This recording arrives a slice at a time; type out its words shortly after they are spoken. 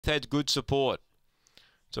had good support.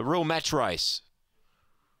 It's a real match race.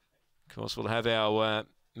 Of course, we'll have our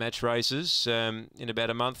match races in about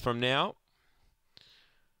a month from now.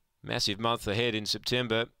 Massive month ahead in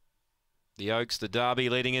September. The Oaks, the Derby,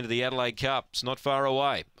 leading into the Adelaide Cup. It's not far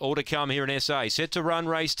away. All to come here in SA. Set to run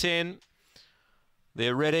race 10.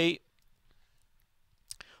 They're ready.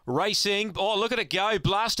 Racing. Oh, look at it go.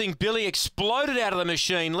 Blasting Billy exploded out of the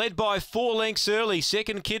machine. Led by 4 lengths early.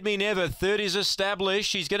 Second, Kid Me Never. Third is Established.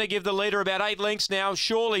 She's going to give the leader about 8 lengths now.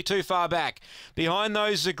 Surely too far back. Behind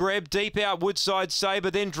those, Zagreb. Deep out, Woodside Sabre.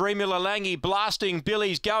 Then Dreamer Lalangi. Blasting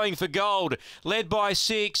Billy's going for gold. Led by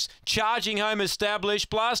 6. Charging home Established.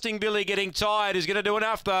 Blasting Billy getting tired. Is going to do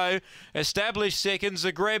enough though. Established second.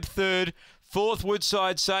 Zagreb third. Fourth,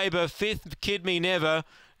 Woodside Sabre. Fifth, Kid Me Never.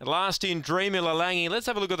 Last in, Dreamer Lalangi. Let's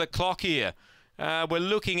have a look at the clock here. We're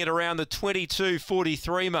looking at around the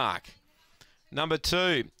 22:43 mark. Number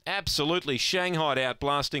 2, absolutely Shanghaied out,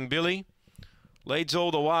 Blasting Billy. Leads all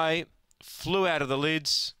the way. Flew out of the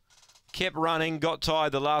lids. Kept running. Got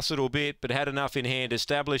tired the last little bit, but had enough in hand.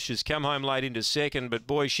 Established has come home late into second, but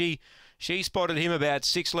boy, she spotted him about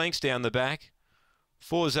 6 lengths down the back.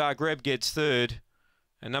 4, Zagreb gets third.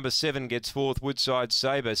 And number 7 gets fourth, Woodside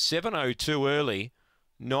Sabre. 7:02 early.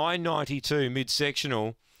 9:92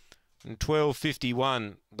 mid-sectional and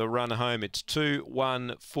 12:51 the run home. It's 2,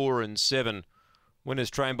 1, 4 and 7.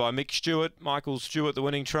 Winners trained by Mick Stewart. Michael Stewart, the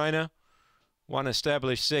winning trainer. 1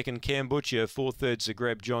 Established, second Cam Butcher, 4th, 3rd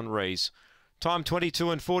Zagreb, John Rees. Time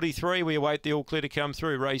 22:43. We await the all clear to come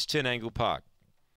through. Race 10, Angle Park.